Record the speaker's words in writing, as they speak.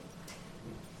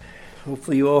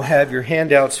Hopefully you all have your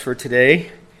handouts for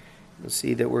today. You'll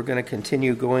see that we're going to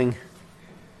continue going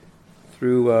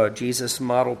through Jesus'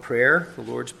 model prayer, the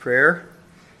Lord's Prayer.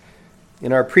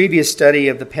 In our previous study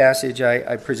of the passage,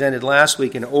 I presented last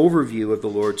week an overview of the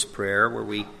Lord's Prayer, where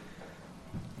we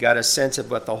got a sense of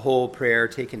what the whole prayer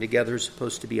taken together is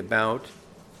supposed to be about.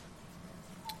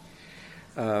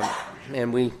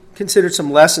 And we considered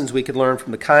some lessons we could learn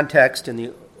from the context and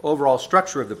the overall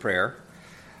structure of the prayer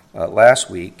last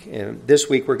week. And this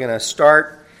week we're going to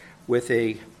start with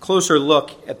a closer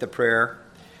look at the prayer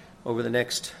over the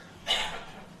next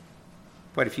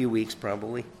quite a few weeks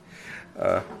probably.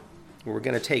 We're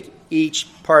going to take each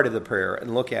part of the prayer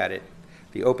and look at it,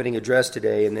 the opening address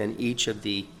today and then each of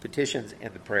the petitions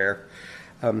in the prayer,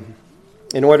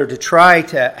 in order to try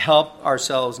to help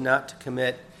ourselves not to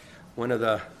commit one of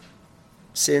the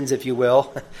sins, if you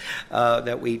will,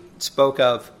 that we spoke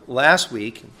of last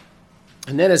week.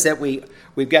 And that is that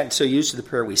we've gotten so used to the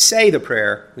prayer, we say the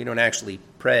prayer, we don't actually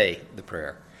pray the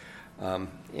prayer.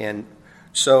 And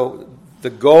so the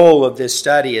goal of this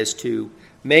study is to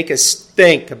make us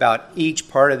think about each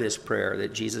part of this prayer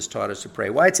that Jesus taught us to pray,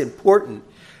 why it's important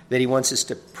that he wants us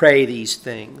to pray these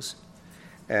things.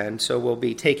 And so we'll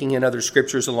be taking in other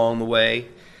scriptures along the way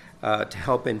to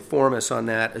help inform us on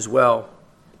that as well,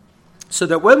 so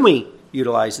that when we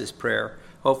utilize this prayer,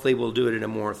 hopefully we'll do it in a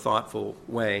more thoughtful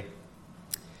way.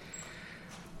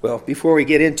 Well, before we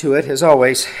get into it, as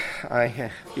always,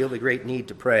 I feel the great need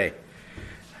to pray,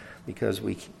 because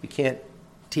we can't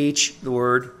teach the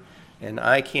Word, and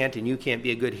I can't and you can't be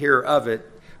a good hearer of it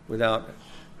without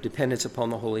dependence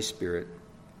upon the Holy Spirit.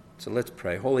 So let's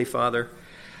pray. Holy Father,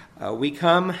 we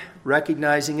come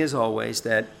recognizing as always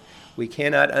that we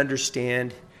cannot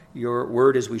understand your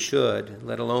Word as we should,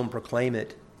 let alone proclaim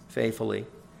it faithfully,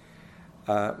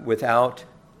 without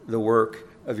the work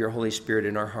of your Holy Spirit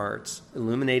in our hearts,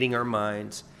 illuminating our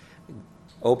minds,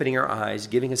 opening our eyes,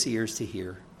 giving us ears to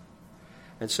hear.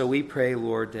 And so we pray,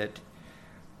 Lord, that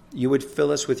you would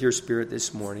fill us with your Spirit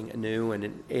this morning anew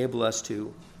and enable us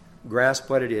to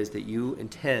grasp what it is that you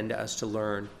intend us to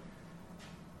learn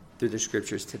through the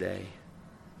Scriptures today.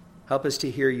 Help us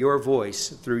to hear your voice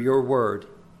through your word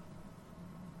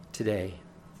today.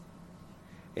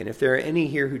 And if there are any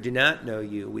here who do not know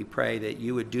you, we pray that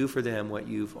you would do for them what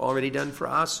you've already done for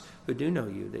us who do know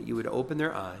you, that you would open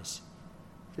their eyes,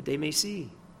 that they may see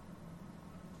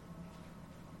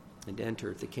and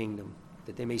enter the kingdom,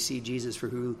 that they may see Jesus for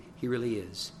who he really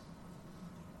is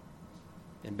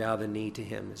and bow the knee to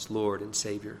him as Lord and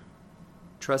Savior,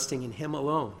 trusting in him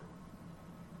alone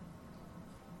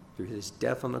through his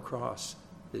death on the cross,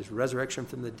 his resurrection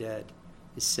from the dead,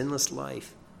 his sinless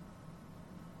life,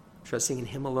 trusting in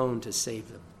him alone to save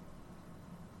them,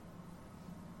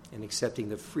 and accepting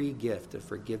the free gift of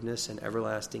forgiveness and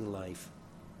everlasting life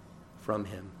from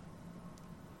him.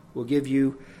 We'll give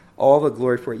you all the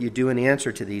glory for what you do in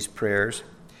answer to these prayers,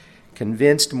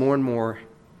 convinced more and more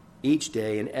each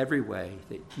day in every way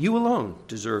that you alone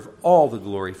deserve all the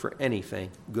glory for anything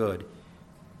good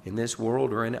in this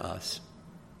world or in us.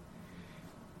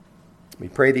 We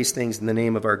pray these things in the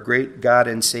name of our great God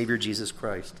and Savior, Jesus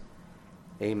Christ.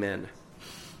 Amen.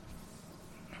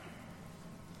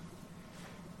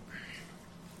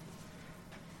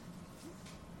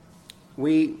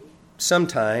 We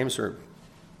sometimes, or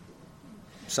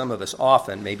some of us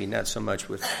often, maybe not so much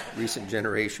with recent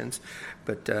generations,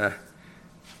 but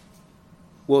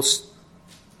will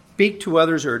speak to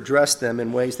others or address them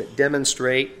in ways that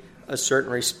demonstrate a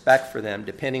certain respect for them,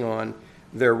 depending on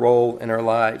their role in our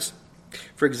lives.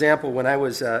 For example, when I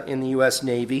was in the U.S.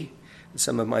 Navy,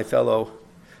 some of my fellow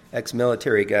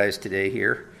ex-military guys today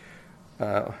here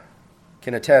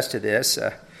can attest to this.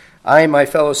 I and my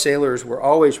fellow sailors were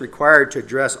always required to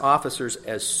address officers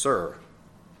as sir.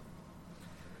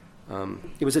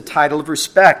 It was a title of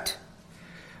respect,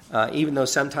 even though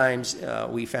sometimes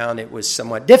we found it was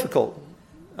somewhat difficult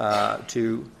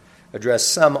to address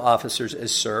some officers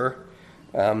as sir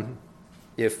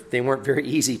if they weren't very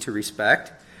easy to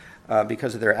respect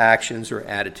because of their actions or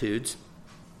attitudes.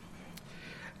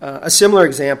 A similar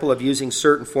example of using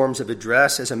certain forms of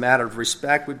address as a matter of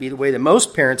respect would be the way that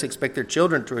most parents expect their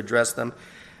children to address them,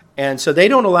 and so they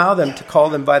don't allow them to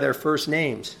call them by their first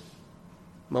names.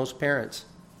 Most parents.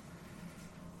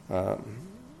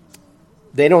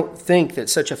 They don't think that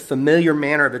such a familiar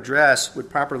manner of address would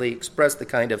properly express the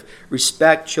kind of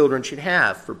respect children should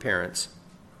have for parents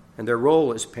and their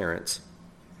role as parents.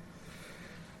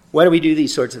 Why do we do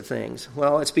these sorts of things?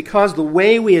 Well, it's because the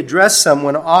way we address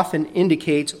someone often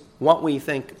indicates what we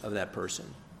think of that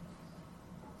person.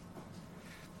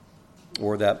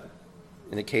 Or that,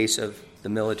 in the case of the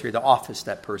military, the office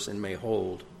that person may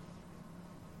hold.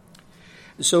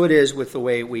 So it is with the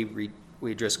way we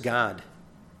address God.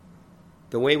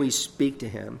 The way we speak to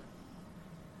him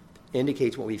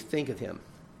indicates what we think of him.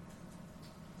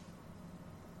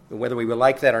 And whether we would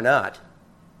like that or not,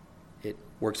 it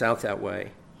works out that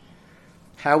way.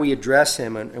 How we address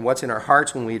him and what's in our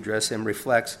hearts when we address him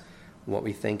reflects what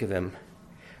we think of him.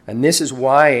 And this is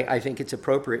why I think it's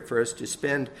appropriate for us to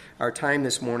spend our time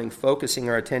this morning focusing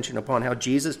our attention upon how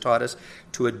Jesus taught us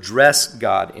to address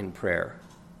God in prayer.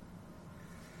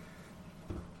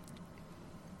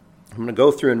 I'm going to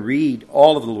go through and read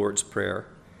all of the Lord's Prayer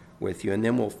with you, and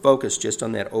then we'll focus just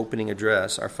on that opening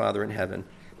address, Our Father in Heaven.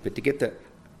 But to get the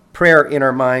prayer in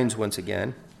our minds once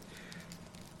again,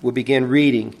 we'll begin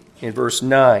reading in verse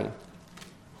 9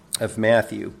 of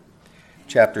Matthew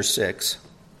chapter 6.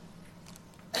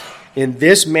 In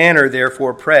this manner,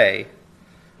 therefore, pray,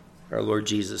 our Lord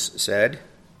Jesus said,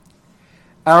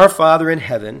 Our Father in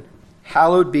heaven,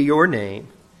 hallowed be your name.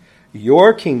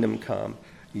 Your kingdom come.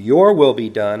 Your will be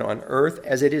done on earth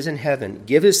as it is in heaven.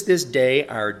 Give us this day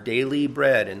our daily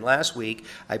bread. And last week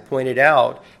I pointed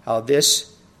out how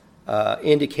this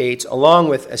indicates, along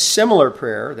with a similar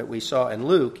prayer that we saw in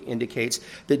Luke, indicates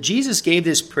that Jesus gave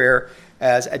this prayer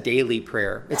as a daily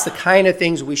prayer. It's the kind of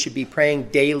things we should be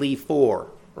praying daily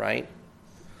for, right?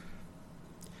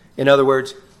 In other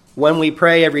words, when we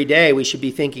pray every day, we should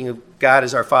be thinking of God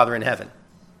as our Father in heaven,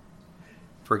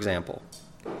 for example.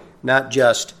 Not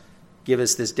just, give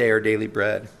us this day our daily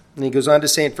bread. And he goes on to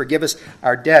say, and forgive us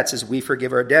our debts as we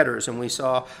forgive our debtors. And we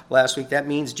saw last week that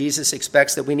means Jesus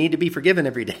expects that we need to be forgiven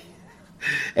every day.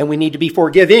 And we need to be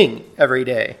forgiving every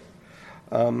day.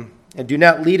 And do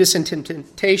not lead us into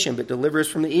temptation, but deliver us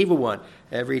from the evil one.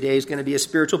 Every day is going to be a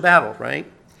spiritual battle, right?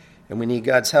 And we need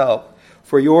God's help.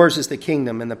 For yours is the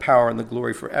kingdom and the power and the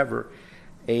glory forever.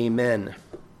 Amen.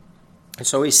 And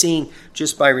so we've seen,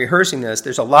 just by rehearsing this,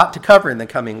 there's a lot to cover in the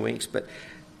coming weeks, but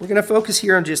we're going to focus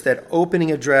here on just that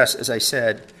opening address, as I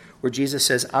said, where Jesus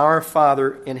says, Our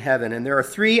Father in heaven. And there are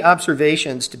three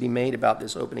observations to be made about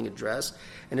this opening address,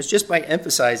 and it's just by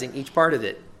emphasizing each part of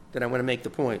it that I want to make the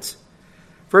points.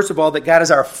 First of all, that God is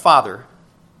our Father.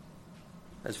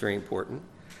 That's very important.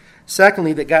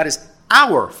 Secondly, that God is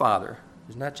our Father.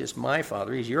 He's not just my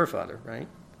Father, he's your Father, right?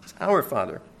 It's our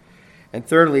Father. And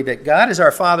thirdly, that God is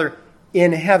our Father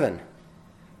in heaven.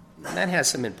 And that has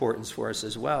some importance for us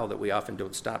as well that we often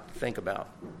don't stop to think about.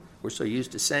 We're so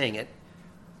used to saying it,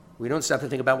 we don't stop to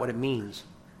think about what it means.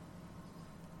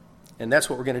 And that's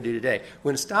what we're going to do today. We're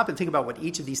going to stop and think about what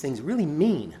each of these things really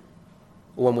mean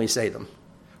when we say them.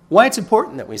 Why it's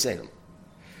important that we say them.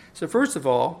 So first of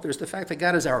all, there's the fact that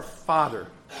God is our Father.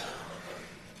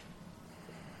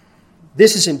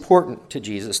 This is important to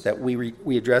Jesus, that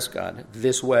we address God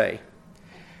this way.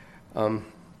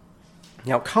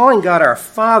 Now, calling God our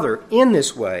Father in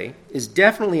this way is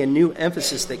definitely a new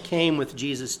emphasis that came with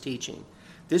Jesus' teaching.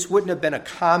 This wouldn't have been a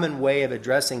common way of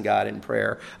addressing God in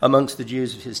prayer amongst the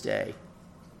Jews of his day.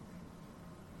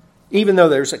 Even though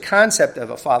there's a concept of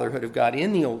a fatherhood of God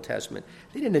in the Old Testament,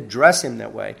 they didn't address him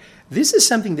that way. This is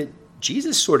something that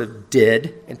Jesus sort of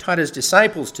did and taught his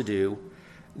disciples to do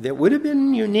that would have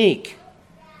been unique.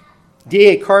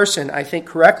 D.A. Carson, I think,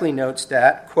 correctly notes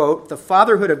that, quote, the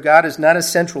fatherhood of God is not a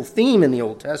central theme in the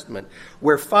Old Testament.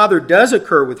 Where father does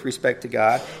occur with respect to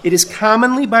God, it is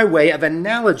commonly by way of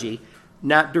analogy,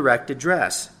 not direct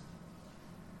address.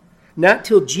 Not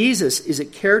till Jesus is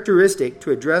it characteristic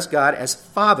to address God as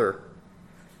Father.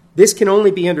 This can only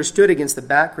be understood against the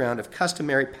background of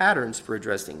customary patterns for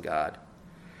addressing God.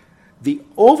 The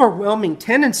overwhelming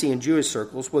tendency in Jewish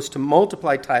circles was to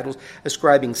multiply titles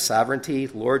ascribing sovereignty,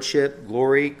 lordship,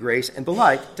 glory, grace, and the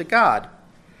like to God.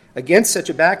 Against such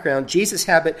a background, Jesus'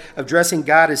 habit of addressing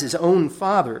God as his own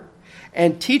Father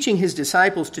and teaching his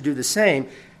disciples to do the same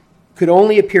could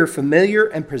only appear familiar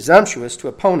and presumptuous to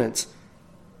opponents,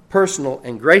 personal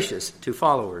and gracious to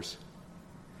followers.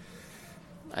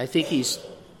 I think he's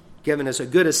given us a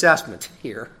good assessment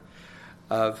here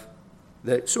of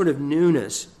the sort of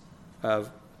newness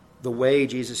of the way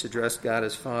Jesus addressed God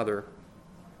as Father.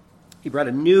 He brought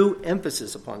a new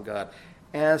emphasis upon God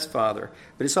as Father.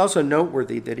 But it's also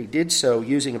noteworthy that he did so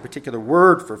using a particular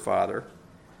word for Father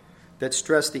that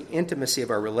stressed the intimacy of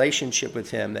our relationship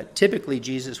with him, that typically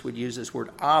Jesus would use this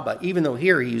word Abba, even though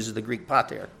here he uses the Greek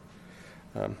pater.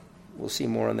 We'll see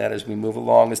more on that as we move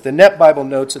along. As the Net Bible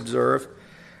notes observe,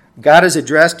 God is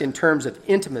addressed in terms of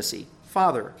intimacy,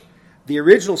 Father. The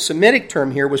original Semitic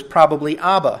term here was probably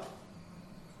Abba.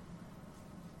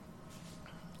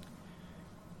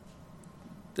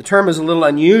 The term is a little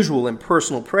unusual in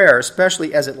personal prayer,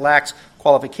 especially as it lacks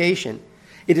qualification.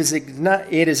 It is not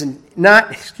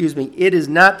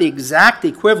the exact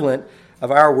equivalent of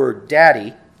our word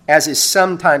daddy, as is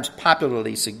sometimes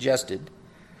popularly suggested,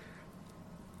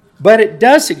 but it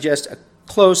does suggest a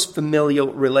close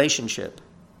familial relationship.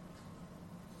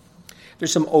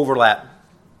 There's some overlap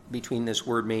between this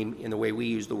word mame and the way we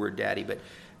use the word daddy, but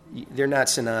they're not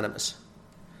synonymous.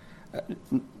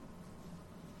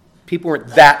 People weren't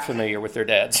that familiar with their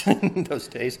dads in those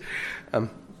days. The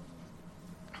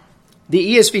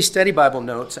ESV Study Bible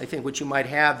notes, I think, which you might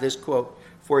have this quote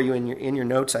for you in your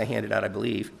notes I handed out, I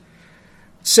believe,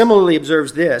 similarly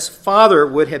observes this: father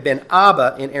would have been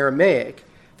Abba in Aramaic,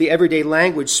 the everyday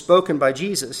language spoken by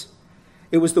Jesus.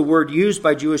 It was the word used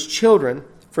by Jewish children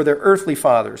for their earthly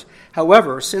fathers.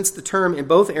 However, since the term in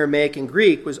both Aramaic and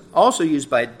Greek was also used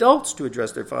by adults to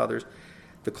address their fathers,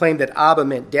 the claim that Abba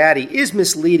meant daddy is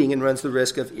misleading and runs the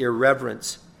risk of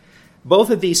irreverence. Both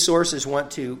of these sources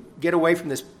want to get away from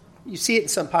this. You see it in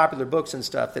some popular books and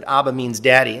stuff that Abba means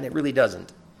daddy, and it really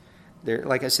doesn't.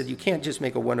 Like I said, you can't just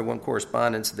make a one-to-one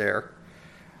correspondence there.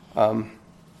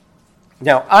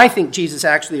 Now, I think Jesus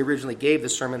actually originally gave the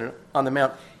Sermon on the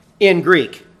Mount in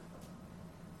Greek.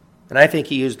 And I think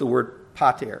he used the word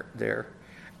pater there,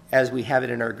 as we have it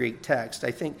in our Greek text.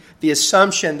 I think the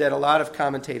assumption that a lot of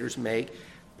commentators make,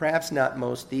 perhaps not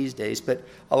most these days, but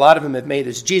a lot of them have made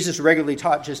is Jesus regularly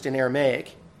taught just in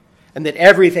Aramaic, and that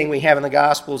everything we have in the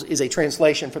Gospels is a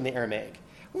translation from the Aramaic.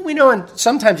 Well, we know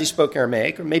sometimes he spoke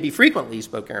Aramaic, or maybe frequently he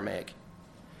spoke Aramaic.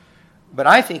 But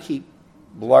I think he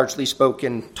largely spoke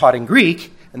and taught in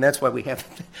Greek, and that's why we have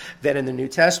that in the New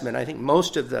Testament. I think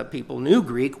most of the people knew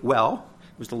Greek well.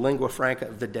 It was the lingua franca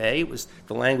of the day. It was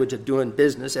the language of doing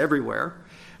business everywhere,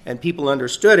 and people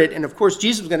understood it. And, of course,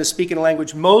 Jesus was going to speak in a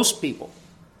language most people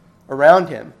around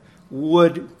him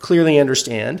would clearly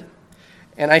understand,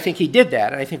 and I think he did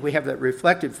that, and I think we have that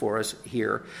reflected for us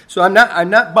here. So I'm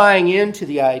not buying into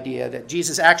the idea that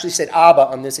Jesus actually said Abba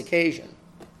on this occasion.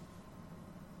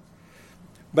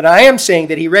 But I am saying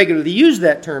that he regularly used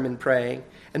that term in praying,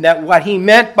 and that what he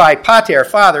meant by pater,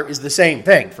 father, is the same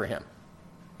thing for him.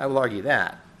 I will argue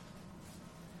that.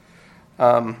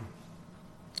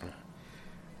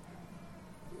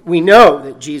 We know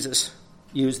that Jesus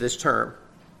used this term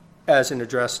as an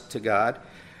address to God,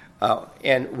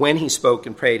 and when he spoke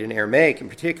and prayed in Aramaic in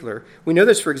particular. We know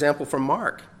this, for example, from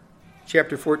Mark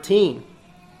chapter 14,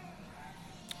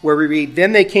 where we read,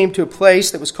 "Then they came to a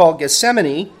place that was called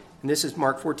Gethsemane," and this is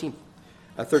Mark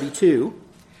 14:32.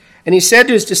 "And he said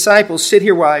to his disciples, 'Sit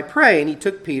here while I pray.' And he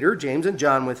took Peter, James, and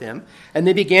John with him, and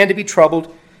he began to be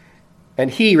troubled and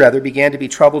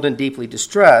deeply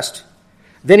distressed.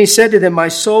 Then he said to them, 'My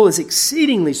soul is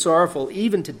exceedingly sorrowful,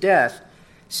 even to death.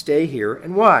 Stay here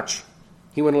and watch.'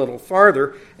 He went a little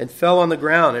farther and fell on the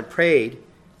ground and prayed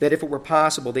that if it were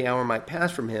possible, the hour might pass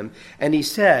from him. And he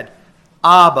said,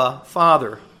 'Abba,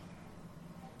 Father.'"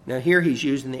 Now here he's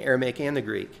used in the Aramaic and the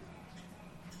Greek.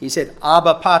 He said,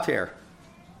 "Abba, Pater."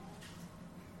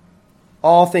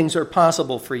 All things are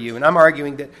possible for you. And I'm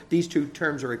arguing that these two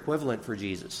terms are equivalent for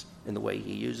Jesus in the way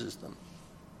he uses them.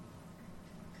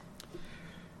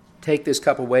 "Take this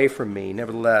cup away from me.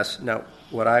 Nevertheless, not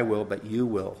what I will, but you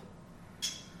will."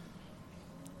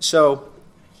 So,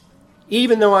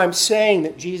 even though I'm saying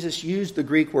that Jesus used the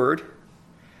Greek word,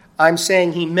 I'm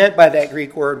saying he meant by that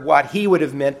Greek word what he would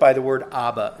have meant by the word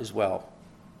Abba as well.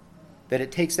 That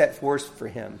it takes that force for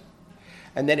him.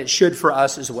 And then it should for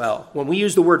us as well. When we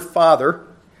use the word Father,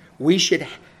 we should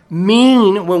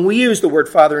mean, when we use the word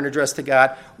Father in address to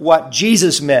God, what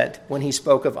Jesus meant when he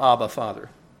spoke of Abba, Father.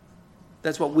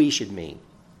 That's what we should mean.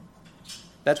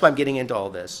 That's why I'm getting into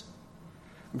all this.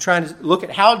 I'm trying to look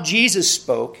at how Jesus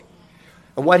spoke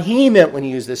and what he meant when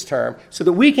he used this term so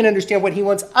that we can understand what he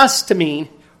wants us to mean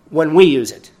when we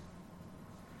use it.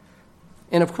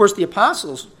 And of course, the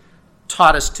apostles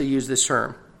taught us to use this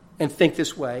term and think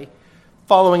this way,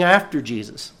 following after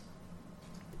Jesus.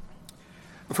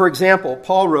 For example,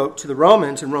 Paul wrote to the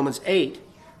Romans in Romans 8,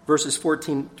 verses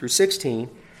 14 through 16,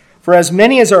 "For as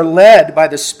many as are led by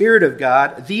the Spirit of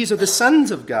God, these are the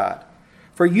sons of God.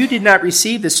 For you did not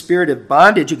receive the spirit of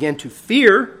bondage again to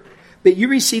fear, but you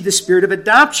received the spirit of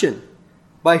adoption,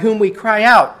 by whom we cry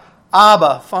out,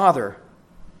 'Abba, Father.'"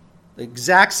 The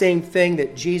exact same thing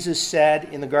that Jesus said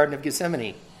in the Garden of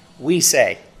Gethsemane, we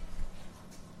say.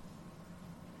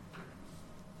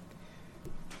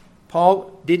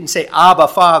 Paul didn't say Abba,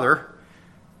 Father,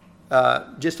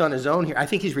 just on his own here. I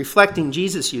think he's reflecting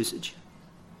Jesus' usage.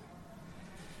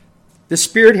 The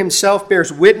Spirit himself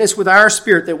bears witness with our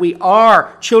spirit that we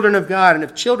are children of God, and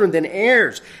if children, then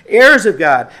heirs, heirs of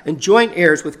God, and joint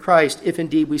heirs with Christ, if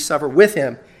indeed we suffer with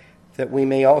him, that we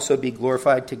may also be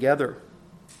glorified together.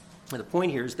 And the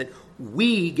point here is that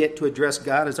we get to address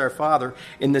God as our Father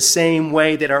in the same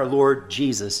way that our Lord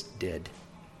Jesus did.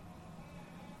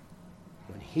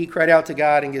 he cried out to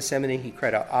God in Gethsemane. He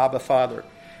cried out, Abba, Father.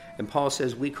 And Paul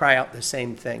says we cry out the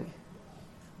same thing.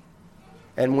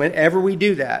 And whenever we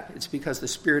do that, it's because the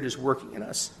Spirit is working in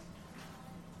us.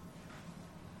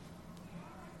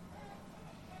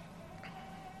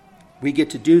 We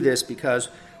get to do this because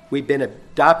we've been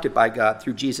adopted by God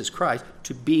through Jesus Christ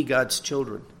to be God's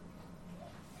children.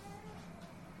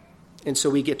 And so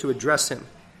we get to address him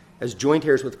as joint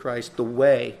heirs with Christ the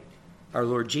way our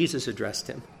Lord Jesus addressed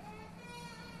him.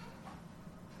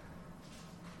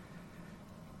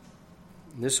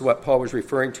 And this is what Paul was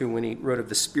referring to when he wrote of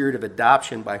the spirit of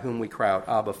adoption by whom we cry out,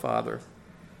 Abba, Father.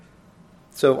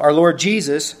 So our Lord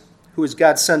Jesus, who is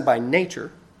God's Son by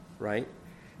nature, right,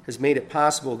 has made it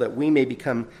possible that we may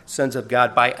become sons of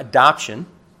God by adoption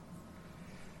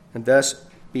and thus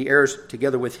be heirs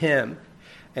together with him.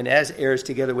 And as heirs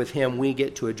together with him, we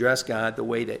get to address God the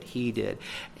way that he did.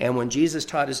 And when Jesus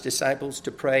taught his disciples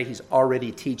to pray, he's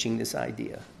already teaching this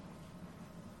idea.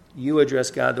 You address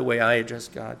God the way I address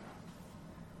God.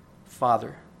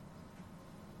 Father.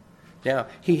 Now,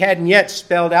 he hadn't yet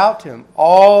spelled out to him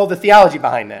all the theology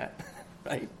behind that,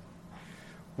 right?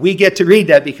 We get to read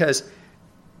that because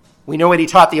we know what he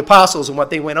taught the apostles and what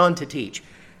they went on to teach.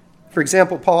 For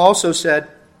example, Paul also said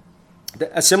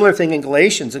a similar thing in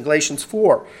Galatians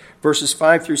 4, verses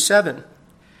 5 through 7.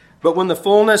 But when the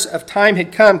fullness of time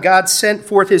had come, God sent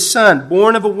forth his Son,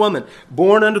 born of a woman,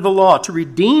 born under the law, to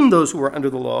redeem those who were under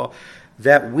the law,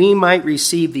 that we might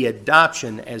receive the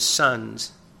adoption as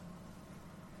sons.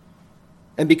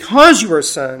 And because you are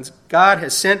sons, God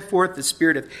has sent forth the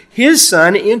Spirit of his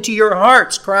Son into your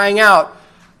hearts, crying out,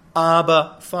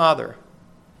 Abba, Father.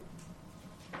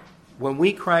 When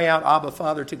we cry out, Abba,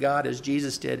 Father, to God, as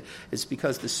Jesus did, it's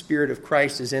because the Spirit of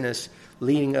Christ is in us,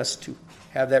 leading us to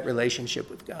have that relationship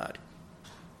with God.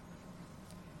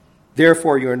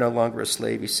 Therefore, you are no longer a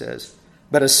slave, he says,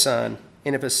 but a son,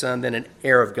 and if a son, then an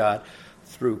heir of God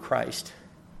through Christ.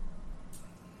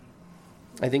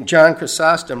 I think John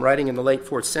Chrysostom, writing in the late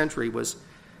 4th century, was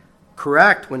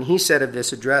correct when he said of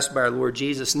this addressed by our Lord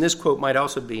Jesus, and this quote might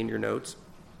also be in your notes,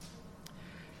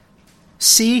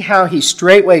 see how he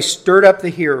straightway stirred up the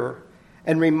hearer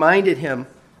and reminded him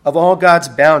of all God's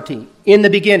bounty in the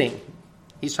beginning.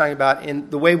 He's talking about in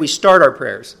the way we start our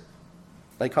prayers,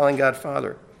 like calling God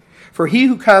Father. For he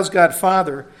who calls God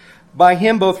Father, by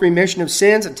him both remission of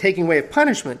sins and taking away of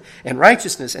punishment and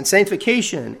righteousness and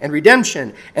sanctification and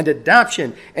redemption and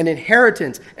adoption and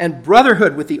inheritance and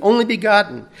brotherhood with the only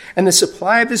begotten and the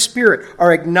supply of the Spirit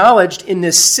are acknowledged in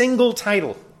this single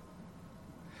title.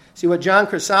 See, what John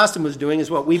Chrysostom was doing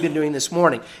is what we've been doing this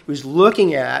morning. He was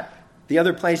looking at the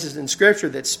other places in Scripture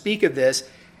that speak of this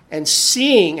and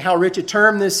seeing how rich a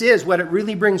term this is, what it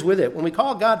really brings with it. When we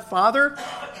call God Father,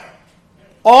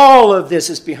 all of this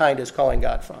is behind us calling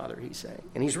God Father, he's saying.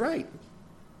 And he's right.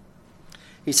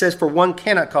 He says, for one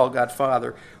cannot call God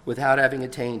Father without having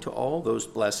attained to all those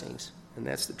blessings. And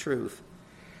that's the truth.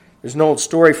 There's an old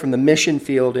story from the mission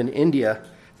field in India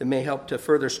that may help to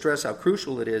further stress how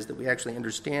crucial it is that we actually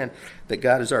understand that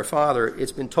God is our Father.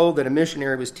 It's been told that a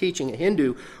missionary was teaching a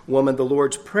Hindu woman the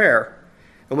Lord's Prayer.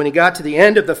 And when he got to the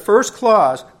end of the first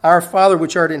clause, Our Father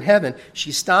which art in heaven,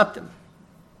 she stopped him.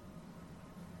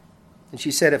 And she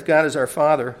said, if God is our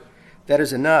Father, that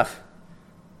is enough.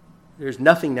 There's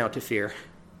nothing now to fear.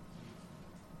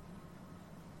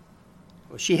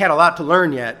 Well, she had a lot to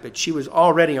learn yet, but she was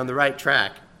already on the right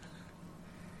track.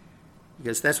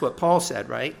 Because that's what Paul said,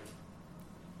 right?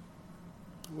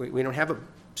 We don't have a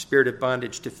spirit of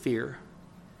bondage to fear.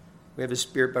 We have a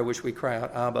spirit by which we cry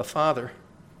out, Abba, Father.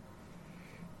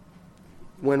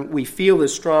 When we feel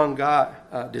this strong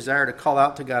desire to call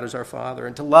out to God as our Father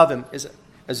and to love him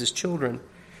as his children,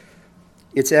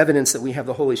 it's evidence that we have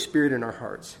the Holy Spirit in our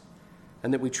hearts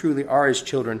and that we truly are his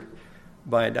children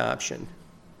by adoption.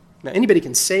 Now, anybody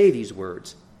can say these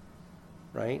words,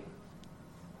 right?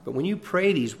 But when you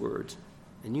pray these words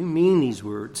and you mean these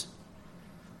words,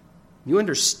 you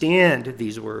understand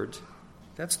these words,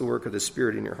 that's the work of the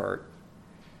Spirit in your heart.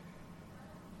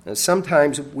 Now,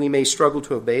 sometimes we may struggle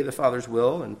to obey the Father's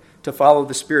will and to follow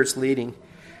the Spirit's leading.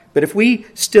 But if we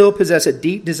still possess a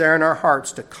deep desire in our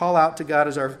hearts to call out to God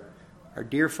as our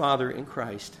dear Father in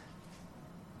Christ,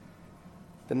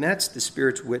 then that's the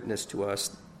Spirit's witness to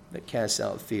us that casts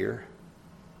out fear.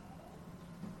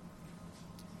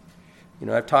 You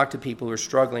know, I've talked to people who are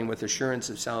struggling with assurance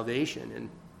of salvation, and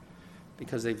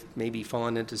because they've maybe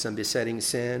fallen into some besetting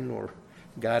sin, or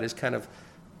God has kind of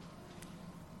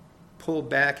pulled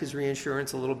back his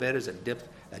reassurance a little bit as a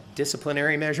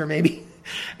disciplinary measure maybe,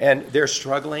 and they're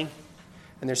struggling,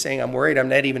 and they're saying, I'm worried I'm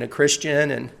not even a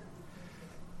Christian,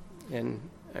 and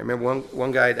I remember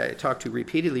one guy that I talked to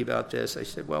repeatedly about this. I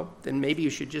said, well, then maybe you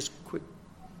should just quit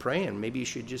praying. Maybe you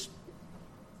should just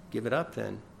give it up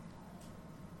then.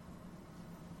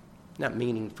 Not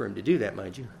meaning for him to do that,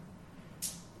 mind you. He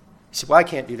said, well, I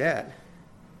can't do that. I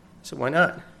said, why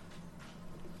not?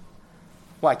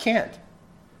 Well, I can't.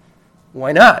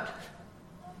 Why not?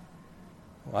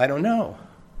 Well, I don't know.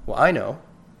 Well, I know.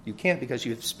 You can't because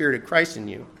you have the Spirit of Christ in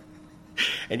you.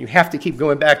 And you have to keep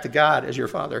going back to God as your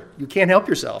Father. You can't help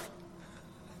yourself.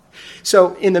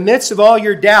 So in the midst of all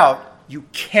your doubt, you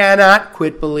cannot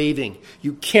quit believing.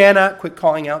 You cannot quit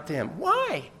calling out to Him.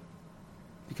 Why?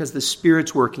 Because the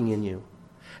Spirit's working in you.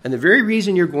 And the very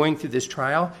reason you're going through this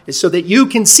trial is so that you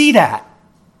can see that.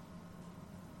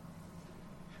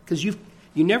 Because you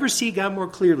never see God more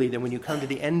clearly than when you come to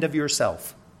the end of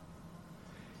yourself.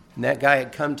 And that guy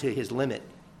had come to his limit.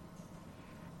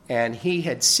 And he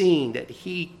had seen that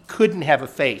he couldn't have a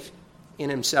faith in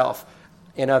himself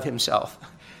and of himself.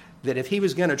 That if he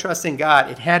was going to trust in God,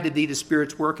 it had to be the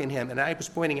Spirit's work in him. And I was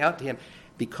pointing out to him,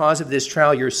 because of this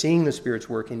trial, you're seeing the Spirit's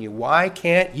work in you. Why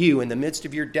can't you, in the midst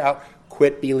of your doubt,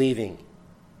 quit believing?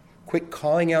 Quit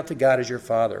calling out to God as your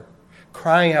Father.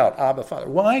 Crying out, Abba, Father.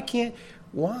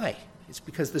 Why? It's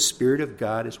because the Spirit of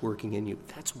God is working in you.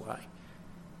 That's why.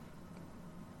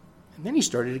 And then he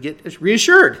started to get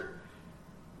reassured.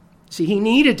 See, he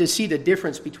needed to see the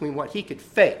difference between what he could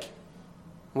fake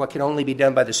and what could only be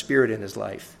done by the Spirit in his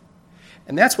life.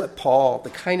 And that's what Paul, the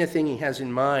kind of thing he has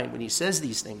in mind when he says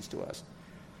these things to us.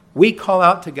 We call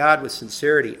out to God with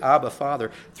sincerity, Abba,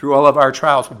 Father, through all of our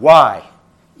trials. Why?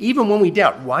 Even when we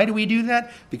doubt. Why do we do that?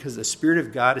 Because the Spirit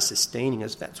of God is sustaining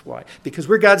us. That's why. Because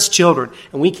we're God's children,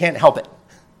 and we can't help it.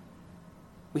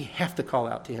 We have to call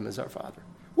out to Him as our Father.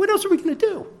 What else are we going to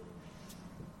do?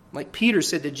 Like Peter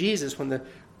said to Jesus when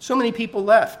so many people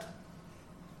left.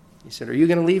 He said, are you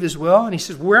going to leave as well? And he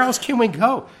says, where else can we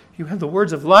go? You have the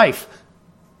words of life.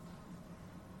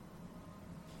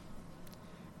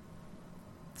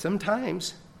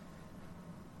 Sometimes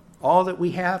all that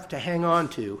we have to hang on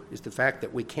to is the fact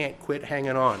that we can't quit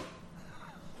hanging on.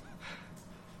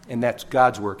 And that's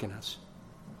God's work in us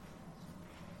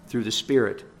through the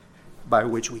Spirit by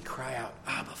which we cry out,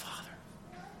 Abba, Father.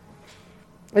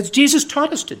 As Jesus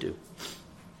taught us to do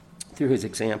through His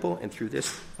example and through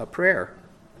this prayer.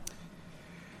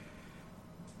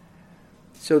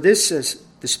 So this is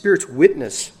the Spirit's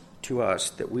witness to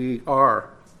us that we are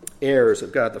heirs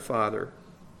of God the Father,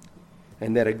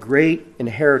 and that a great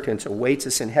inheritance awaits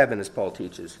us in heaven, as Paul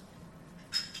teaches.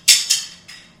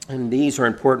 And these are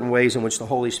important ways in which the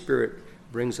Holy Spirit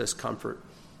brings us comfort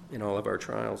in all of our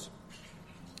trials.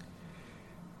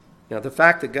 Now, the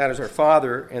fact that God is our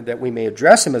Father and that we may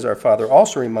address Him as our Father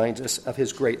also reminds us of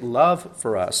His great love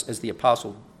for us, as the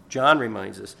Apostle John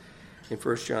reminds us in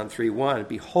 1 John 3:1.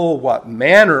 Behold, what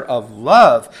manner of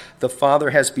love the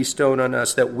Father has bestowed on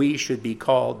us that we should be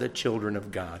called the children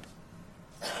of God.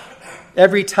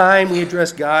 Every time we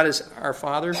address God as our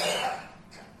Father,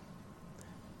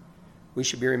 we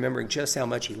should be remembering just how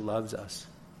much He loves us.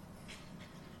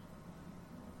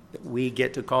 That we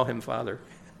get to call Him Father.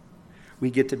 We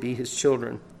get to be His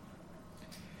children.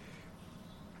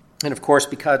 And of course,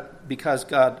 because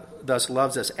God thus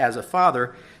loves us as a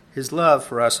Father, His love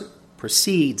for us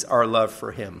precedes our love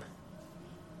for Him.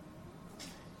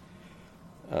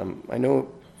 I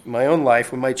know in my own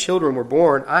life, when my children were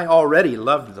born, I already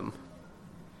loved them.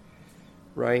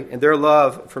 Right? And their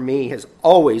love for me has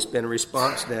always been a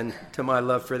response then to my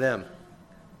love for them.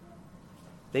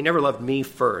 They never loved me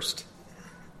first.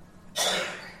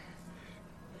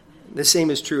 The same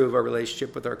is true of our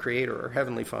relationship with our Creator, our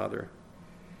Heavenly Father.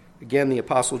 Again, the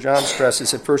Apostle John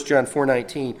stresses in 1 John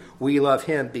 4:19, we love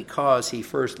Him because He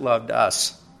first loved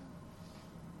us.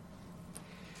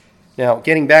 Now,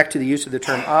 getting back to the use of the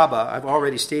term Abba, I've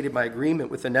already stated my agreement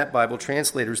with the Net Bible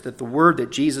translators that the word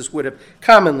that Jesus would have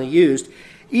commonly used,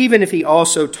 even if He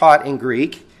also taught in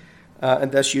Greek,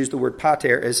 and thus used the word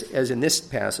pater as in this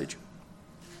passage.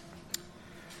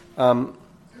 I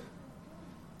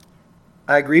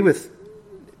agree with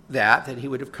that He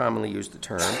would have commonly used the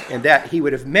term, and that He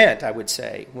would have meant, I would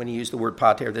say, when He used the word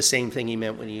pater, the same thing He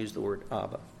meant when He used the word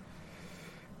Abba.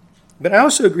 But I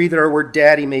also agree that our word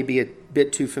daddy may be a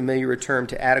bit too familiar a term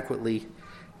to adequately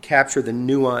capture the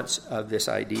nuance of this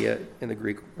idea in the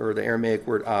Greek or the Aramaic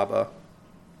word Abba,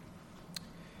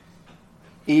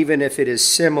 even if it is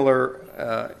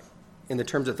similar in the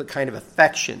terms of the kind of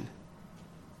affection,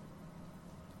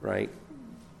 right,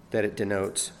 that it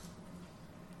denotes.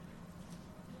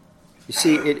 You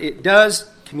see, it does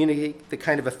communicate the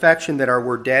kind of affection that our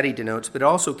word daddy denotes, but it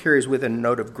also carries with it a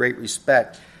note of great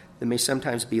respect that may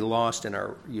sometimes be lost in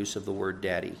our use of the word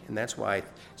daddy. And that's why I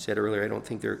said earlier I don't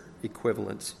think they're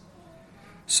equivalents.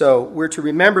 So we're to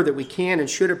remember that we can and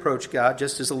should approach God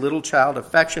just as a little child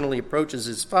affectionately approaches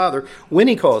his father when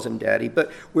he calls him daddy,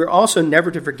 but we're also never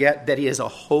to forget that he is a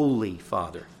holy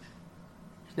father.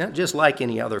 He's not just like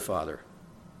any other father.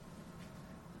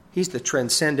 He's the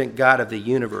transcendent God of the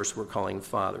universe we're calling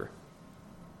Father.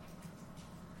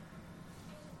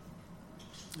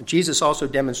 Jesus also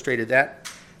demonstrated that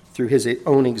through his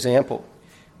own example.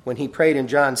 When he prayed in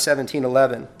John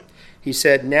 17:11, he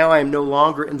said, "Now I am no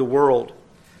longer in the world,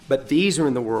 but these are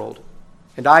in the world,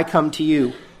 and I come to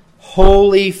you.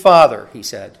 Holy Father," he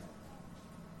said,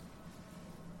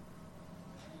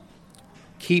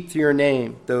 "keep through your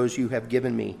name those you have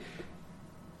given me,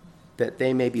 that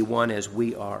they may be one as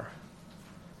we are."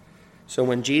 So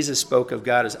when Jesus spoke of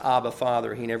God as Abba,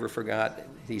 Father, he never forgot that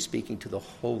he's speaking to the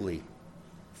Holy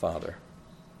Father.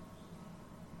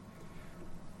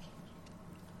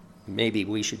 Maybe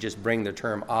we should just bring the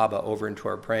term Abba over into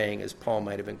our praying, as Paul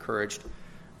might have encouraged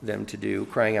them to do,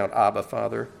 crying out, "Abba,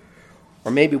 Father."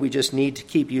 Or maybe we just need to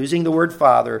keep using the word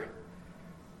Father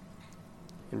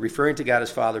and referring to God as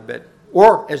Father,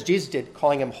 or as Jesus did,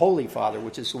 calling him Holy Father,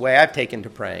 which is the way I've taken to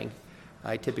praying.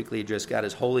 I typically address God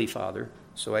as Holy Father,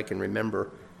 so I can remember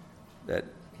that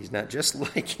he's not just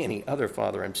like any other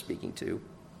father I'm speaking to.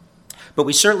 But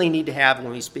we certainly need to have,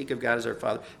 when we speak of God as our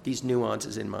Father, these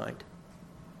nuances in mind.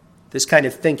 This kind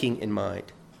of thinking in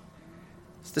mind.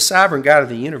 It's the sovereign God of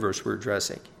the universe we're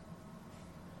addressing.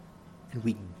 And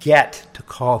we get to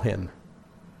call him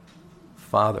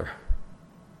Father.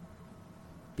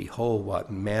 Behold,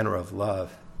 what manner of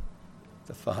love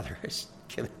the Father has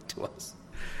given to us.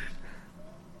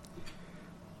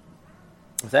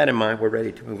 With that in mind, we're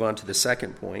ready to move on to the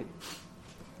second point.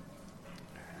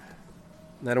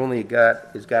 Not only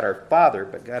is God our Father,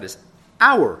 but God is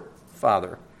our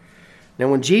Father. Now,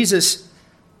 when Jesus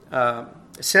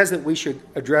says that we should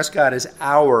address God as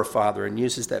our Father and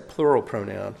uses that plural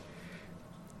pronoun,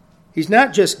 he's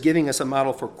not just giving us a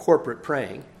model for corporate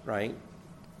praying, right?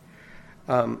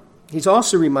 He's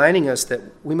also reminding us that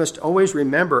we must always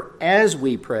remember as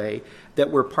we pray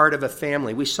that we're part of a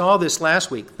family. We saw this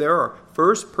last week. There are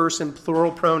first-person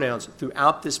plural pronouns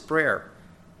throughout this prayer.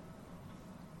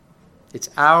 It's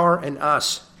our and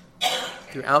us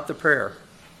throughout the prayer.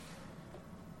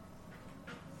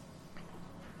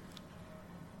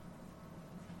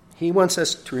 He wants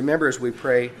us to remember as we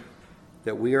pray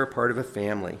that we are part of a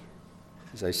family,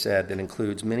 as I said, that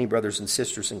includes many brothers and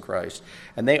sisters in Christ,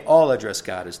 and they all address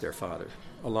God as their Father,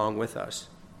 along with us.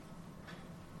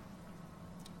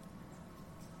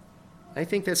 I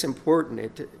think that's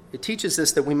important. It teaches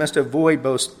us that we must avoid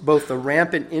both the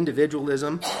rampant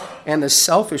individualism and the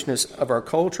selfishness of our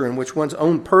culture, in which one's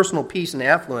own personal peace and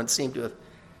affluence seem to have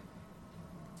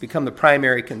become the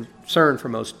primary concern for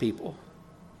most people.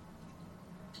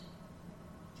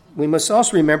 We must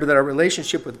also remember that our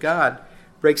relationship with God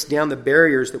breaks down the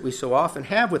barriers that we so often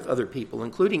have with other people,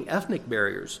 including ethnic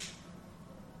barriers.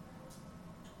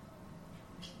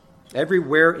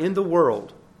 Everywhere in the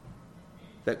world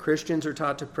that Christians are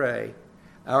taught to pray,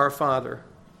 "Our Father,"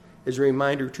 is a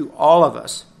reminder to all of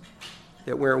us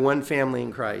that we're one family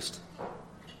in Christ.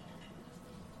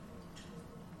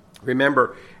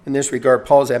 Remember, in this regard,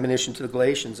 Paul's admonition to the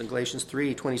Galatians in Galatians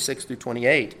 3:26 through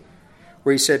 28,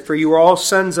 where he said, "For you are all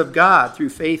sons of God through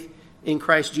faith in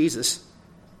Christ Jesus.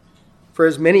 For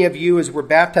as many of you as were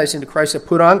baptized into Christ have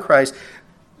put on Christ.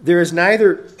 There is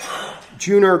neither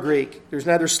Jew nor Greek. There's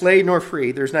neither slave nor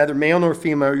free. There's neither male nor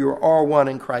female. You are all one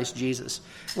in Christ Jesus."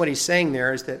 What he's saying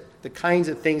there is that the kinds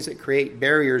of things that create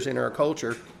barriers in our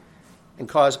culture and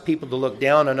cause people to look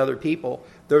down on other people,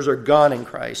 those are gone in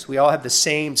Christ. We all have the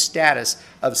same status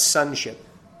of sonship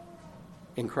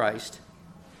in Christ.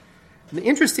 And the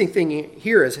interesting thing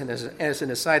here is, and as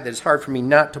an aside that it's hard for me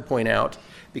not to point out,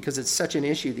 because it's such an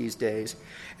issue these days,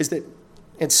 is that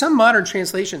in some modern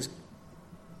translations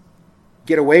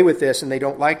get away with this, and they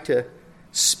don't like to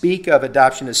speak of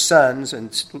adoption as sons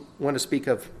and want to speak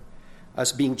of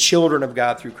us being children of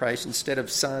God through Christ instead of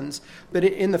sons. But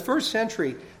in the first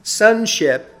century,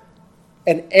 sonship,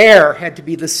 an heir had to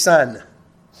be the son,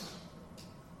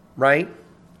 right?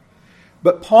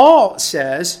 But Paul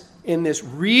says, in this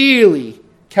really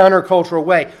countercultural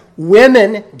way,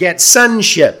 women get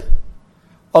sonship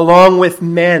along with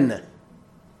men.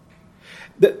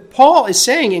 Paul is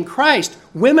saying in Christ,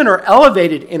 women are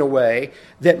elevated in a way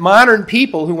that modern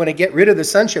people who want to get rid of the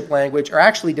sonship language are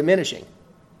actually diminishing.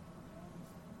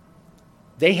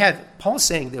 Paul's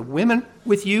saying that women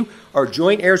with you are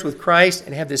joint heirs with Christ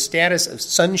and have this status of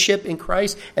sonship in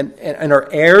Christ and are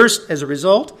heirs as a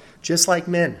result, just like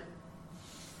men.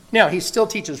 Now, he still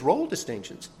teaches role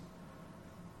distinctions,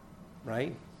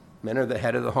 right? Men are the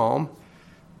head of the home.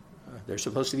 They're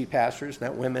supposed to be pastors,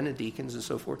 not women and deacons and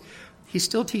so forth. He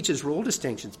still teaches role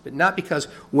distinctions, but not because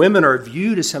women are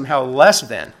viewed as somehow less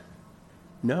than.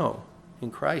 No,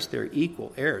 in Christ they're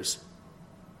equal heirs.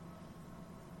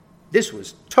 This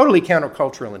was totally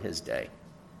countercultural in his day.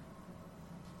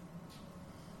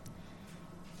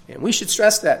 And we should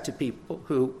stress that to people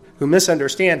who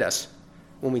misunderstand us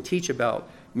when we teach about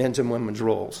men's and women's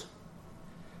roles.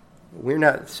 We're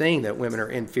not saying that women are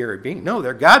inferior beings. No,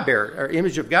 they're God bearers, or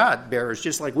image of God bearers,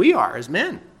 just like we are as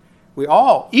men. We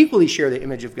all equally share the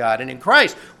image of God, and in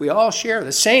Christ, we all share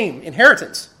the same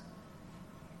inheritance.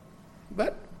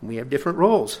 But we have different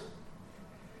roles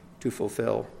to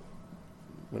fulfill.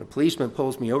 When a policeman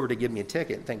pulls me over to give me a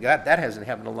ticket, thank God that hasn't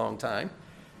happened in a long time,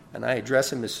 and I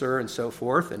address him as sir and so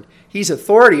forth, and he's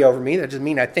authority over me, that doesn't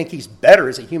mean I think he's better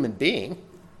as a human being.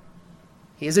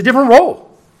 He has a different role.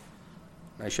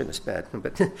 I shouldn't have sped,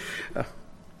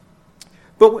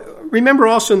 but remember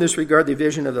also in this regard the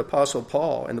vision of the Apostle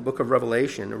Paul in the book of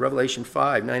Revelation, Revelation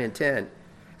 5, 9, and 10.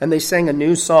 And they sang a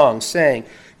new song, saying,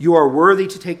 "You are worthy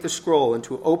to take the scroll and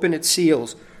to open its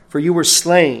seals, for you were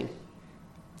slain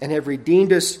and have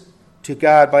redeemed us to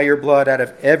God by your blood out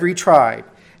of every tribe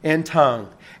and tongue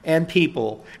and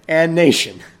people and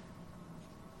nation,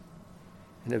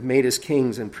 and have made us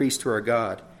kings and priests to our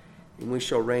God, and we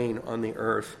shall reign on the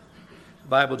earth." The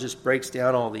Bible just breaks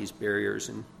down all these barriers,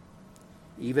 and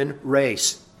even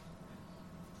race.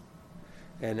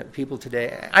 And people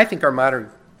today, I think our modern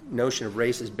notion of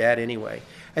race is bad anyway.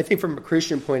 I think from a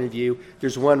Christian point of view,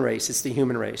 there's one race. It's the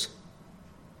human race.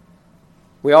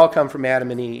 We all come from Adam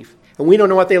and Eve, and we don't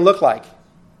know what they look like.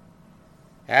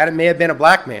 Adam may have been a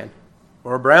black man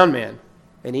or a brown man,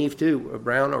 and Eve too, a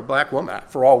brown or black woman,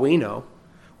 for all we know.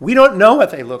 We don't know what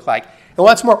they look like. And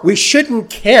what's more, we shouldn't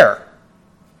care.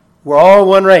 We're all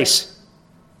one race.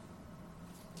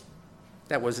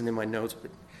 That wasn't in my notes, but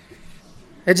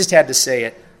I just had to say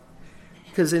it.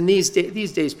 Because in these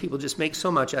days, people just make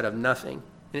so much out of nothing.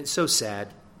 And it's so sad.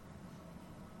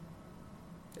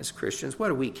 As Christians, what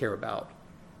do we care about?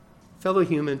 Fellow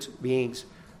human beings,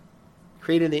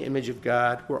 created in the image of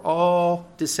God. We're all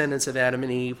descendants of Adam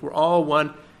and Eve. We're all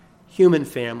one human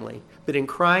family. But in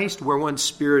Christ, we're one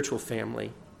spiritual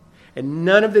family. And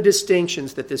none of the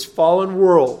distinctions that this fallen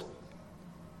world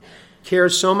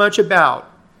cares so much about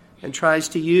and tries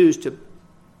to use to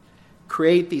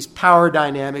create these power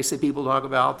dynamics that people talk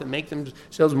about that make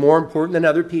themselves more important than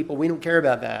other people. We don't care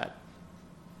about that.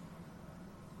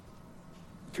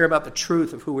 We care about the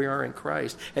truth of who we are in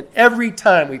Christ. And every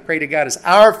time we pray to God as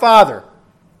our Father,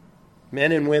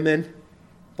 men and women,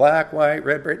 black, white,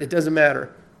 red, it doesn't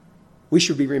matter. We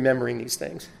should be remembering these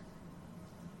things.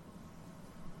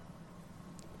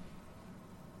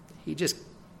 He just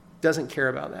doesn't care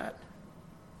about that.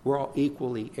 We're all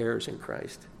equally heirs in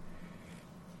Christ.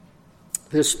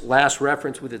 This last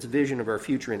reference with its vision of our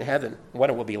future in heaven,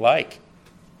 what it will be like,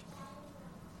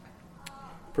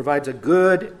 provides a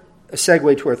good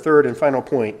segue to our third and final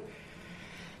point.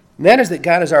 And that is that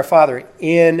God is our Father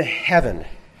in heaven.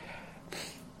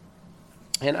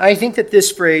 And I think that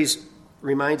this phrase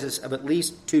reminds us of at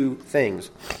least two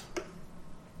things.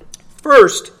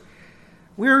 First,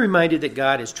 we're reminded that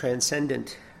God is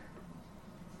transcendent.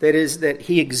 That is, that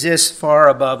he exists far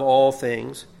above all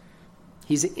things.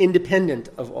 He's independent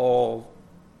of all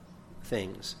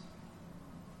things.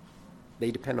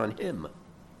 They depend on him,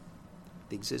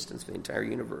 the existence of the entire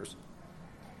universe.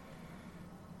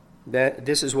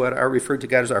 This is what our referred to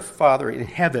God as our Father in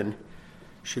heaven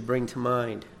should bring to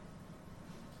mind.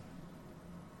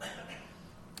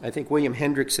 I think William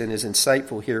Hendrickson is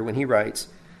insightful here when he writes,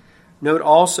 "Note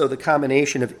also the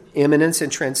combination of immanence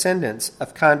and transcendence,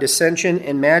 of condescension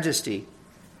and majesty.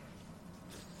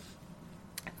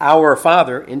 Our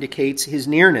Father indicates his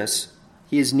nearness.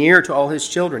 He is near to all his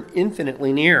children,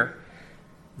 infinitely near.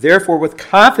 Therefore, with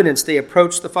confidence they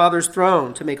approach the Father's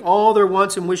throne to make all their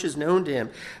wants and wishes known to him,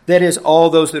 that is, all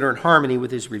those that are in harmony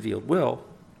with his revealed will.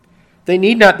 They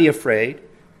need not be afraid,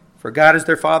 for God is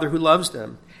their Father who loves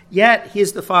them. Yet he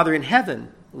is the Father in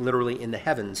heaven, literally in the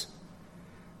heavens.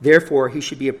 Therefore, he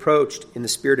should be approached in the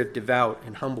spirit of devout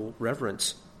and humble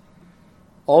reverence.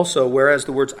 Also, whereas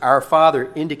the words our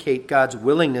Father indicate God's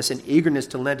willingness and eagerness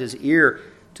to lend his ear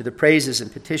to the praises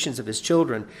and petitions of his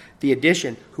children, the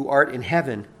addition, who art in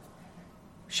heaven,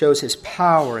 shows his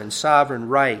power and sovereign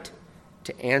right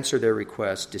to answer their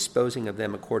requests, disposing of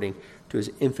them according to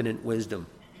his infinite wisdom."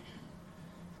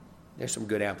 There's some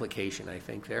good application, I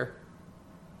think, there.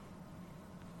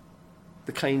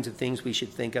 The kinds of things we should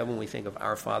think of when we think of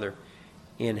our Father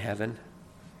in heaven.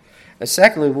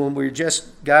 Secondly, when we're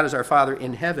just God as our Father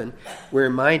in heaven, we're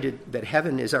reminded that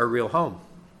heaven is our real home.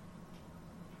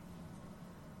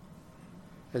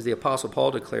 As the Apostle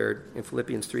Paul declared in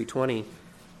Philippians 3:20,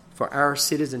 for our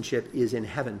citizenship is in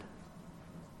heaven,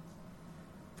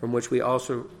 from which we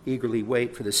also eagerly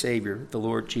wait for the Savior, the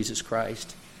Lord Jesus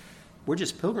Christ. We're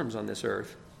just pilgrims on this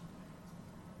earth.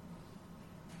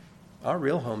 Our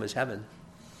real home is heaven.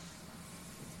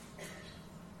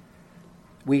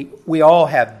 We all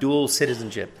have dual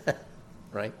citizenship,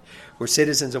 right? We're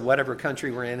citizens of whatever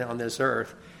country we're in on this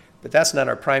earth, but that's not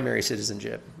our primary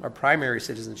citizenship. Our primary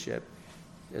citizenship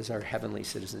is our heavenly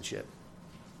citizenship.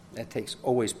 That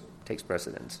always takes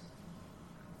precedence.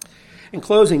 In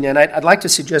closing, then, I'd like to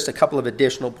suggest a couple of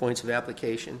additional points of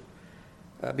application,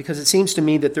 because it seems to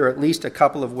me that there are at least a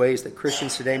couple of ways that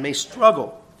Christians today may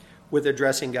struggle with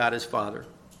addressing God as Father.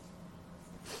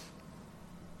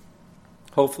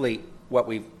 Hopefully, what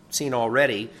we've seen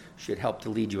already should help to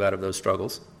lead you out of those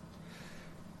struggles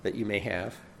that you may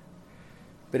have.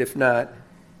 But if not,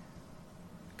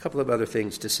 a couple of other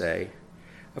things to say.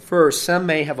 First, some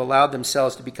may have allowed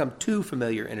themselves to become too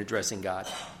familiar in addressing God.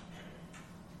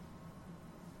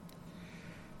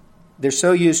 They're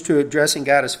so used to addressing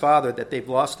God as Father that they've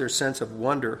lost their sense of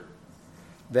wonder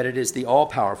that it is the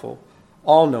all-powerful,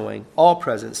 all-knowing,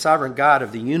 all-present, sovereign God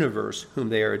of the universe whom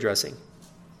they are addressing.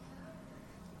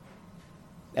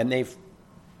 And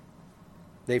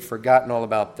they've forgotten all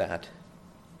about that.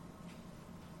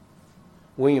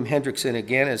 William Hendrickson,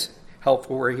 again, is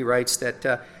helpful where he writes that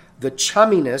the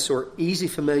chumminess or easy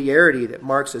familiarity that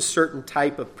marks a certain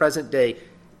type of present-day,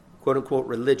 quote-unquote,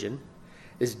 religion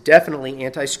is definitely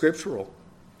anti-scriptural.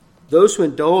 Those who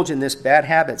indulge in this bad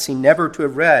habit seem never to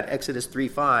have read Exodus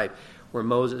 3:5, where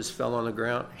Moses fell on the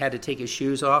ground, had to take his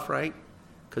shoes off, right?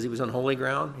 Because he was on holy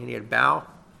ground and he had to bow.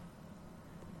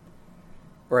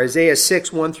 Or Isaiah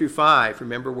 6:1-5,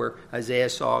 remember where Isaiah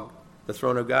saw the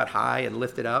throne of God high and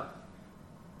lifted up,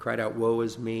 cried out, woe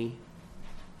is me.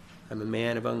 I'm a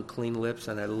man of unclean lips,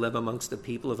 and I live amongst the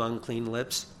people of unclean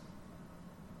lips.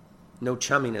 No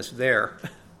chumminess there.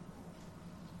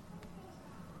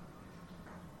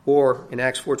 Or in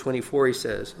Acts 4:24 he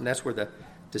says, and that's where the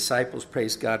disciples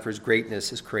praised God for his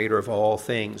greatness as creator of all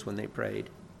things when they prayed.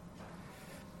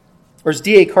 Or as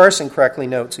D.A. Carson correctly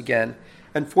notes again,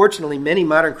 unfortunately, many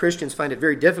modern Christians find it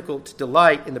very difficult to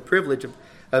delight in the privilege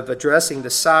of addressing the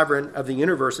sovereign of the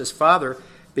universe as Father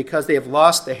because they have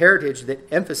lost the heritage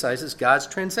that emphasizes God's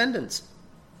transcendence.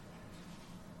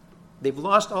 They've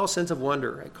lost all sense of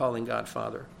wonder at calling God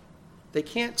Father. They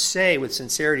can't say with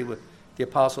sincerity with the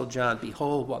Apostle John,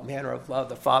 behold, what manner of love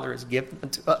the Father has given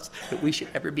unto us, that we should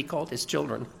ever be called his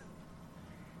children.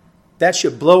 That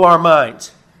should blow our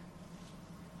minds.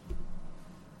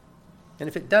 And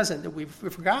if it doesn't, we've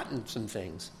forgotten some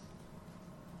things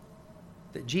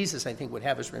that Jesus, I think, would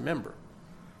have us remember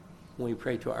when we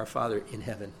pray to our Father in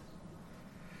heaven.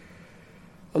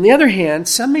 On the other hand,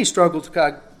 some may struggle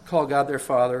to call God their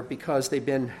Father because they've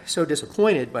been so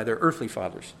disappointed by their earthly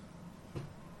fathers.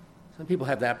 Some people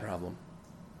have that problem.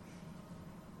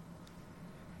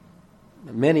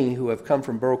 Many who have come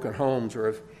from broken homes or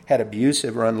have had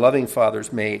abusive or unloving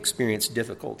fathers may experience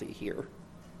difficulty here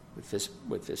with this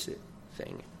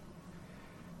thing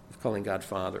of calling God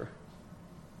Father.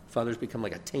 Father's become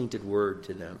like a tainted word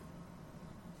to them.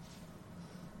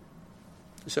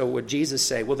 So would Jesus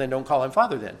say, well, then don't call him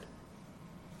Father then?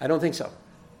 I don't think so.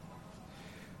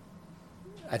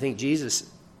 I think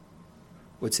Jesus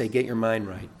would say, get your mind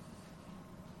right.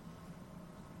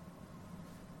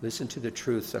 Listen to the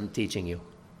truths I'm teaching you.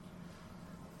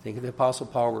 Think of the Apostle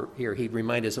Paul here. He'd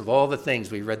remind us of all the things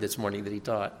we read this morning that he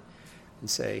taught and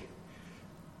say,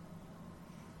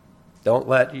 don't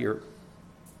let your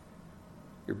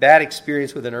bad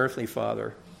experience with an earthly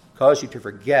father cause you to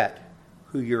forget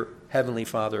who your heavenly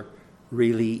Father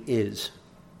really is.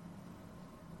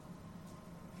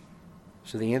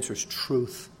 So the answer is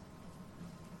truth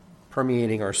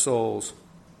permeating our souls.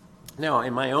 Now,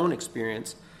 in my own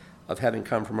experience of having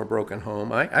come from a broken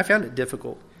home, I found it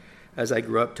difficult as I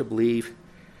grew up to believe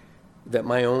that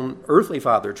my own earthly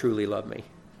father truly loved me.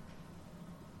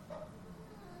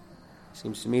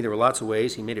 Seems to me there were lots of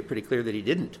ways he made it pretty clear that he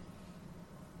didn't.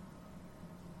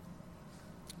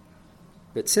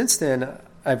 But since then,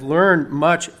 I've learned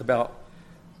much about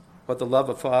what the love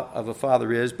of a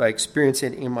father is by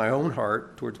experiencing it in my own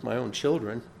heart towards my own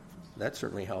children. That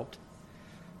certainly helped.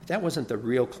 But that wasn't the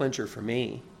real clincher for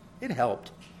me. It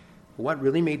helped. But what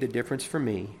really made the difference for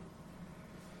me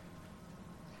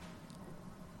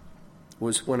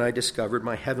was when I discovered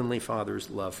my Heavenly Father's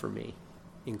love for me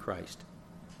in Christ.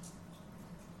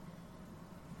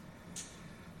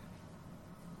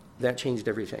 That changed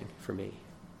everything for me.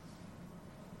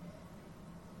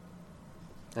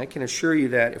 I can assure you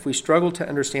that if we struggle to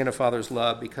understand a father's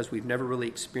love because we've never really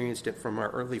experienced it from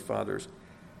our earthly fathers,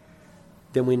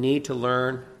 then we need to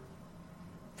learn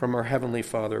from our Heavenly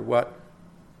Father what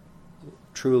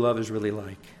true love is really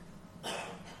like.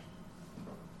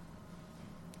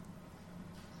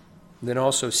 And then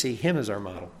also see Him as our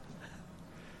model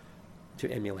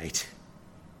to emulate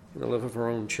in the love of our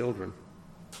own children.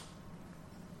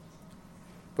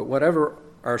 But whatever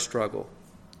our struggle,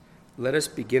 let us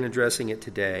begin addressing it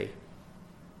today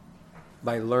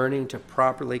by learning to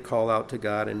properly call out to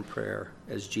God in prayer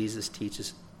as Jesus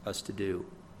teaches us to do,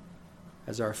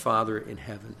 as our Father in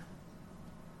heaven.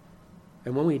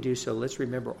 And when we do so, let's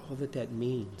remember all that that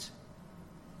means.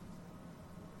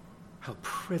 How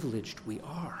privileged we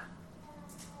are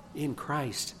in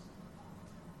Christ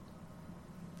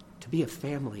to be a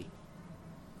family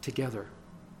together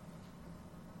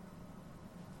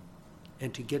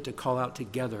and to get to call out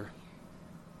together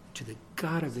to the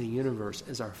God of the universe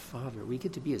as our Father. We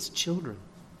get to be His children.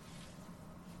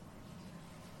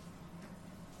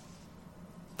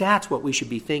 That's what we should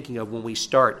be thinking of when we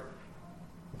start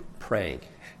praying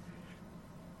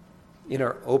in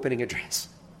our opening address.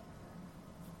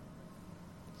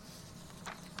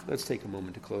 Let's take a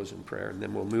moment to close in prayer, and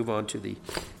then we'll move on to the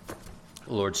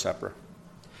Lord's Supper.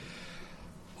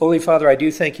 Holy Father, I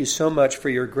do thank you so much for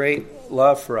your great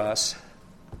love for us,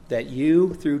 that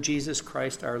you, through Jesus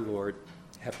Christ our Lord,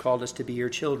 have called us to be your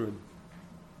children.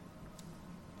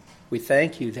 We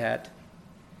thank you that,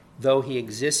 though he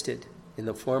existed in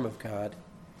the form of God,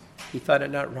 he thought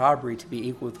it not robbery to be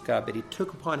equal with God, but he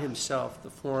took upon himself the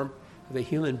form of a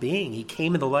human being. He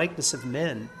came in the likeness of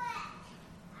men.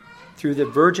 Through the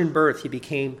virgin birth, he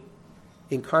became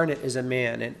incarnate as a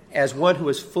man, and as one who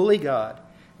was fully God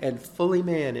and fully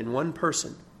man in one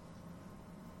person,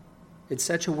 in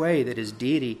such a way that his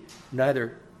deity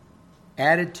neither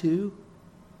added to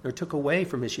nor took away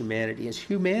from his humanity. His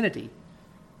humanity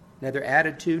neither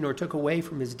added to nor took away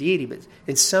from his deity, but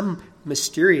in some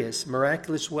mysterious,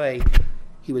 miraculous way,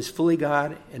 he was fully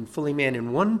God and fully man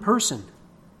in one person.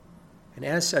 And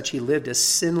as such, he lived a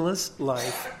sinless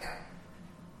life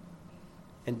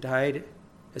and died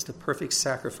as the perfect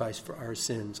sacrifice for our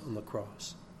sins on the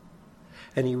cross.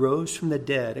 And he rose from the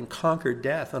dead and conquered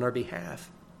death on our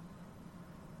behalf.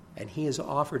 And he has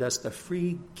offered us the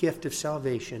free gift of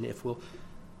salvation if we'll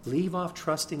leave off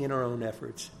trusting in our own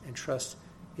efforts and trust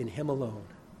in him alone.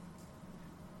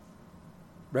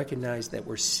 Recognize that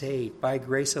we're saved by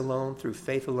grace alone, through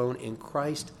faith alone, in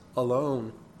Christ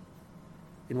alone,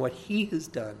 in what he has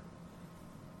done.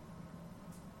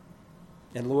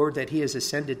 And Lord, that he has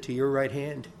ascended to your right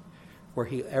hand, where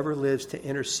he ever lives to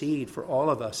intercede for all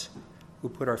of us who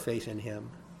put our faith in him.